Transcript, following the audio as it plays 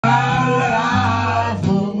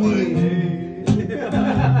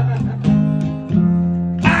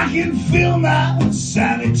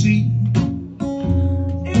sanity.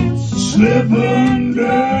 It's slipping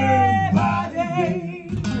day by day.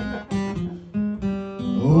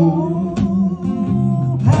 Oh,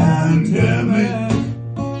 pandemic,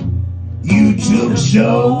 you took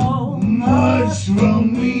so much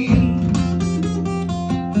from me.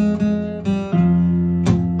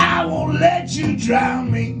 I won't let you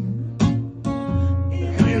drown me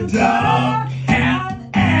in your dark and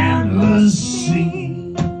endless sea.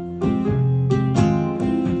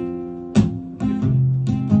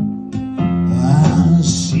 I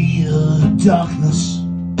see a darkness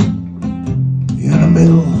in the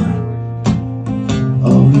middle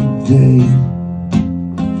of the day,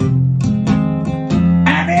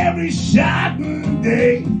 and every shocking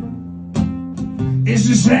day is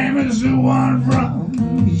the same as the one from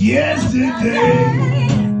yesterday.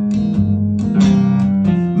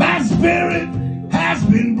 My spirit has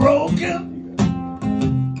been broken.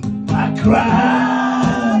 I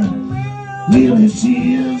cried really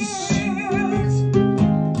tears.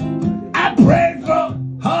 I prayed for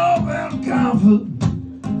hope and comfort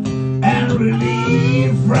and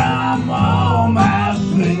relief from all my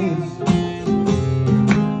fears.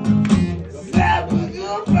 That was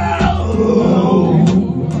goodbye,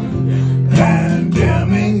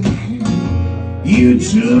 pandemic, you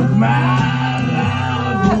took my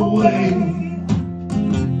life away.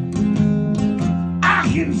 I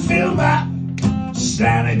can feel my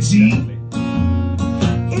sanity.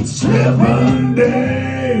 It's slipping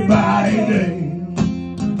day by day.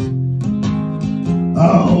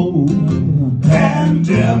 Oh,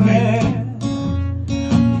 pandemic,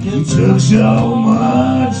 you took so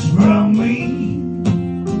much from me.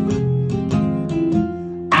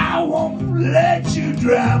 I won't let you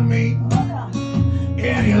drown me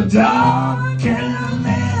in your dark and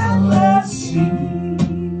endless sea.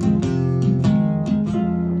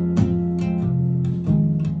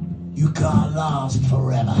 You got lost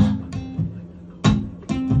forever.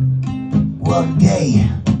 One day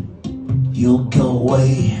you'll go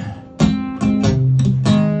away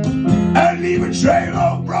and leave a trail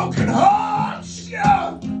of broken hearts,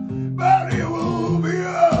 yeah. But it will be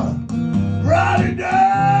a brighter day.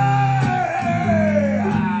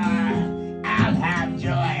 I'll have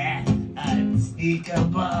joy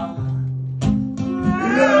unspeakable.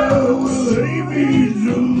 Love will lead me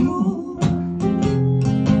through.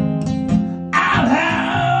 I'll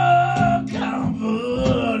have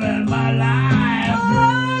comfort in my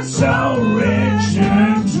life, so rich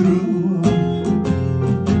and true.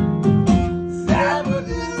 That was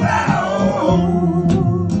my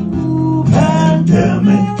own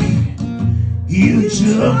pandemic. You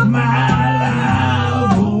took my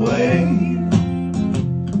life away.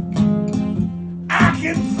 I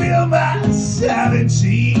can feel my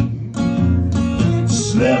sanity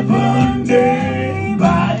slipping day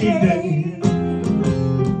by day.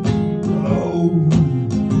 Oh,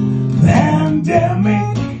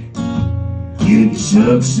 pandemic, you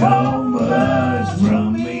took so much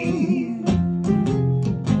from me.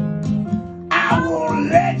 I won't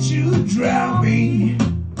let you drown me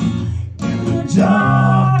in the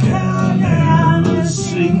dark and endless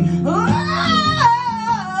sea.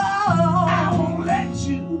 I won't let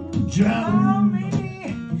you drown me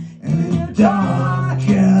in the dark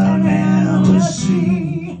and endless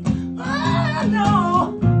sea.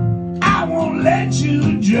 No, I won't let you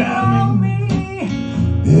drown me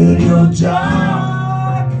in your dark